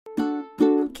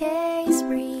case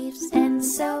briefs, and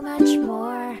so much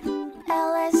more.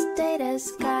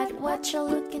 LSData's got what you're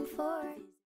looking for.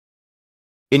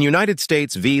 In United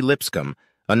States v. Lipscomb,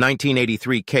 a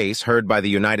 1983 case heard by the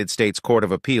United States Court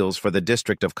of Appeals for the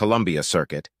District of Columbia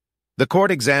Circuit, the court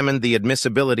examined the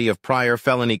admissibility of prior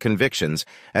felony convictions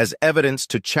as evidence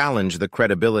to challenge the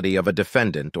credibility of a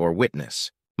defendant or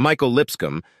witness. Michael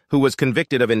Lipscomb, who was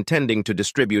convicted of intending to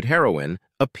distribute heroin,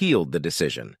 appealed the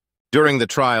decision. During the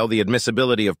trial, the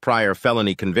admissibility of prior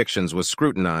felony convictions was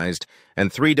scrutinized,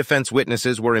 and 3 defense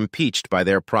witnesses were impeached by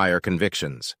their prior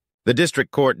convictions. The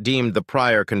district court deemed the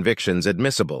prior convictions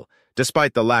admissible,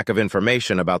 despite the lack of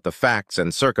information about the facts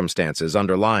and circumstances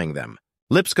underlying them.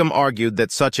 Lipscomb argued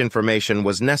that such information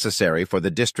was necessary for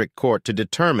the district court to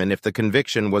determine if the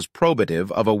conviction was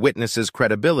probative of a witness's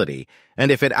credibility and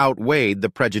if it outweighed the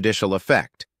prejudicial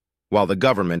effect, while the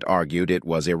government argued it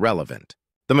was irrelevant.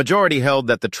 The majority held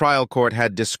that the trial court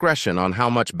had discretion on how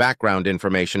much background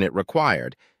information it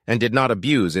required and did not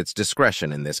abuse its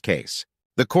discretion in this case.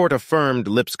 The court affirmed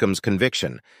Lipscomb's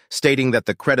conviction, stating that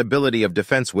the credibility of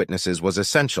defense witnesses was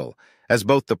essential, as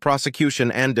both the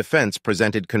prosecution and defense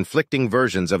presented conflicting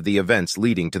versions of the events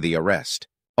leading to the arrest.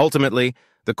 Ultimately,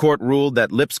 the court ruled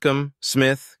that Lipscomb,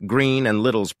 Smith, Green, and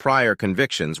Little's prior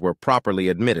convictions were properly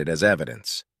admitted as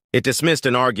evidence. It dismissed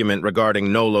an argument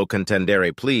regarding nolo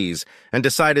contendere pleas and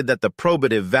decided that the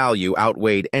probative value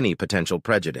outweighed any potential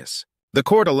prejudice. The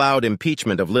court allowed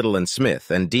impeachment of Little and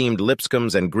Smith and deemed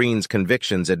Lipscomb's and Green's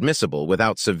convictions admissible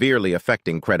without severely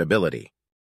affecting credibility.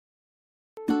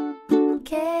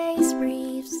 Case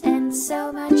briefs, and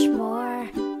so much more.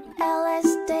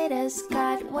 LSData's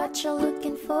got what you're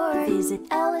looking for. Visit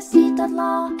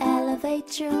lsd.law,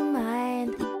 elevate your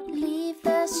mind. Leave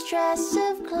the stress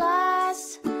of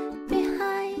class.